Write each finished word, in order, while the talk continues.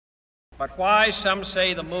But why, some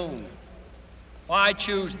say, the moon? Why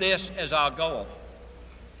choose this as our goal?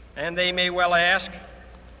 And they may well ask,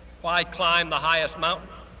 why climb the highest mountain?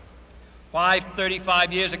 Why,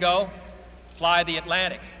 35 years ago, fly the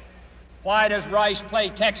Atlantic? Why does Rice play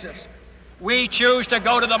Texas? We choose to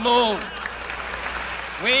go to the moon.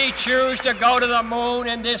 We choose to go to the moon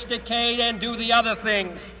in this decade and do the other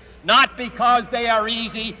things, not because they are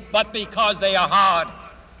easy, but because they are hard.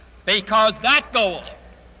 Because that goal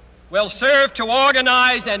will serve to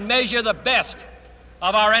organize and measure the best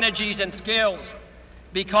of our energies and skills.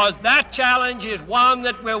 Because that challenge is one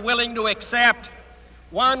that we're willing to accept,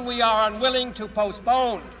 one we are unwilling to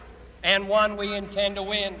postpone, and one we intend to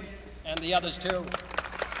win, and the others too.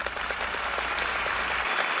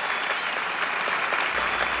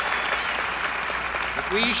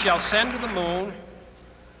 If we shall send to the moon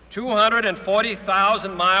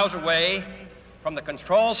 240,000 miles away from the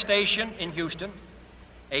control station in Houston,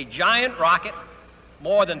 a giant rocket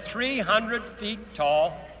more than 300 feet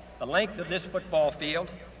tall, the length of this football field,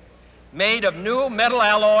 made of new metal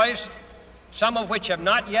alloys, some of which have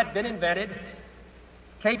not yet been invented,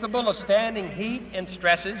 capable of standing heat and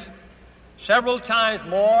stresses several times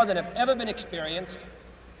more than have ever been experienced,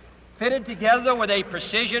 fitted together with a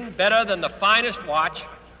precision better than the finest watch,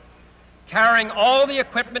 carrying all the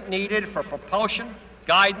equipment needed for propulsion,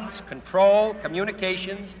 guidance, control,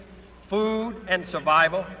 communications, food, and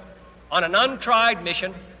survival on an untried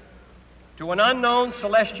mission to an unknown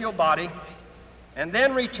celestial body, and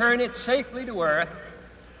then return it safely to Earth,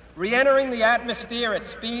 re-entering the atmosphere at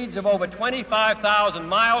speeds of over 25,000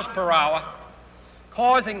 miles per hour,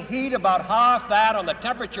 causing heat about half that on the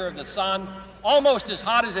temperature of the sun, almost as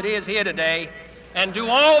hot as it is here today, and do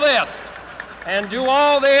all this, and do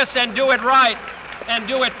it right, and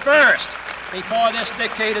do it first before this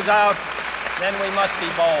decade is out, then we must be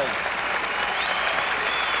bold.